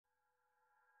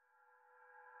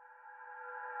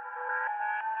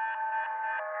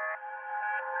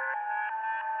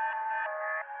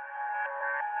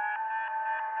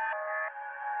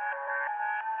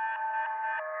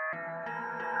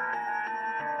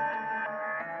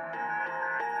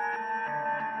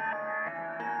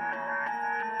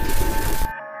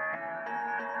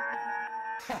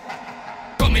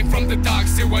from the dark,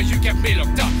 see where you get me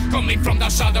locked up. Coming from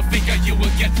that shadow figure, you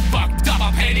will get fucked up.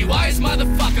 I'm Pennywise,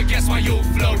 motherfucker, guess why you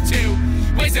flow too?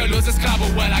 Where's your losers club?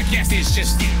 Well, I guess it's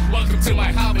just you. Welcome to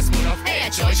my harvest moon of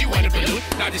heya, Georgie, want a balloon?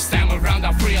 Now this time around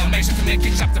I'm free, I'll make sure to make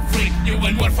it chapter 3. You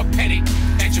ain't worth a penny,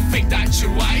 and you think that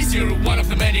you're wise. You're one of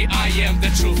the many, I am the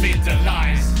truth in the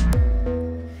lies.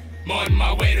 I'm on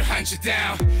my way to hunt you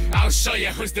down, I'll show you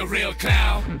who's the real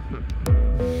clown.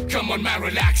 Come on man,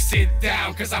 relax, sit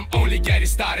down, cause I'm only getting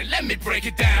started, let me break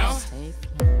it down.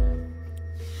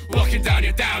 Walking down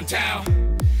your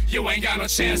downtown, you ain't got no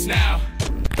chance now.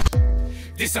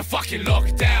 This a fucking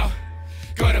lockdown,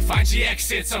 gotta find the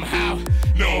exit somehow.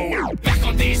 No, back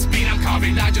on this beat I'm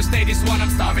carving, I just stay this one I'm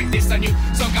starving. This a new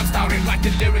song I'm starring, write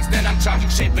the lyrics that I'm charging,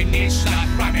 shaping each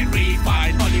line, rhyming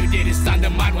refined. All you did is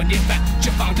undermine when in fact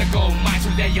you found a gold mine.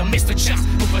 Today you missed a chance,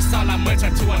 over all I'm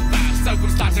trying to unbound.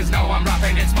 Circumstances, now I'm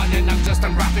rapping, it's fun and I'm just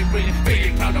unwrapping. Really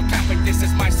feeling proud of capping, this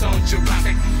is my song,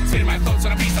 Jurassic. Spinning my thoughts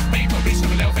on a piece of paper, reaching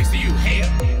a little face to you here.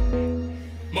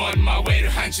 I'm on my way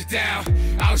to hunt you down,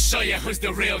 I'll show you who's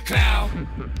the real clown.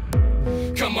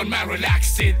 Come on man,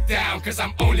 relax, sit down, cause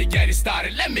I'm only getting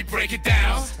started, let me break it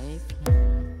down.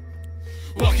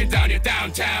 Walking down your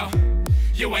downtown,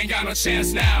 you ain't got no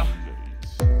chance now.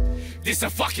 This a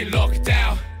fucking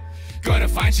lockdown, gotta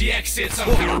find the exit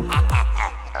somehow.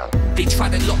 They try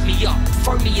to lock me up,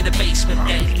 throw me in the basement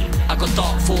then. I got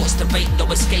dark thoughts, there ain't no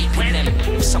escaping them.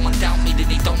 If someone doubt me, then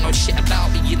they don't know shit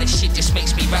about me. And this shit just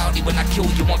makes me rowdy. When I kill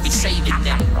you, won't be saving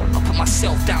them. I put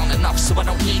myself down enough so I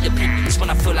don't need opinions. When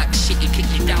I feel like shit, you kick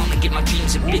me down and get my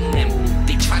dreams and bin them.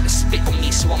 They try to spit on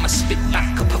me, so I'ma spit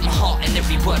back. I put my heart in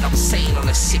every word I'm saying on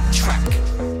a sick track.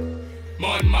 I'm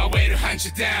on my way to hunt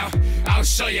you down, I'll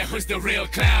show you who's the real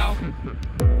clown.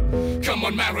 Come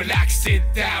on man, relax, sit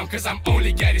down, cause I'm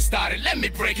only getting started, let me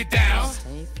break it down.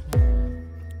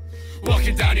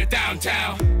 Walking down your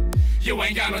downtown, you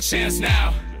ain't got no chance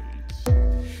now.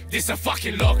 This a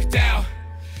fucking lockdown,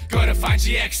 gotta find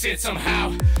the exit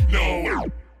somehow. No.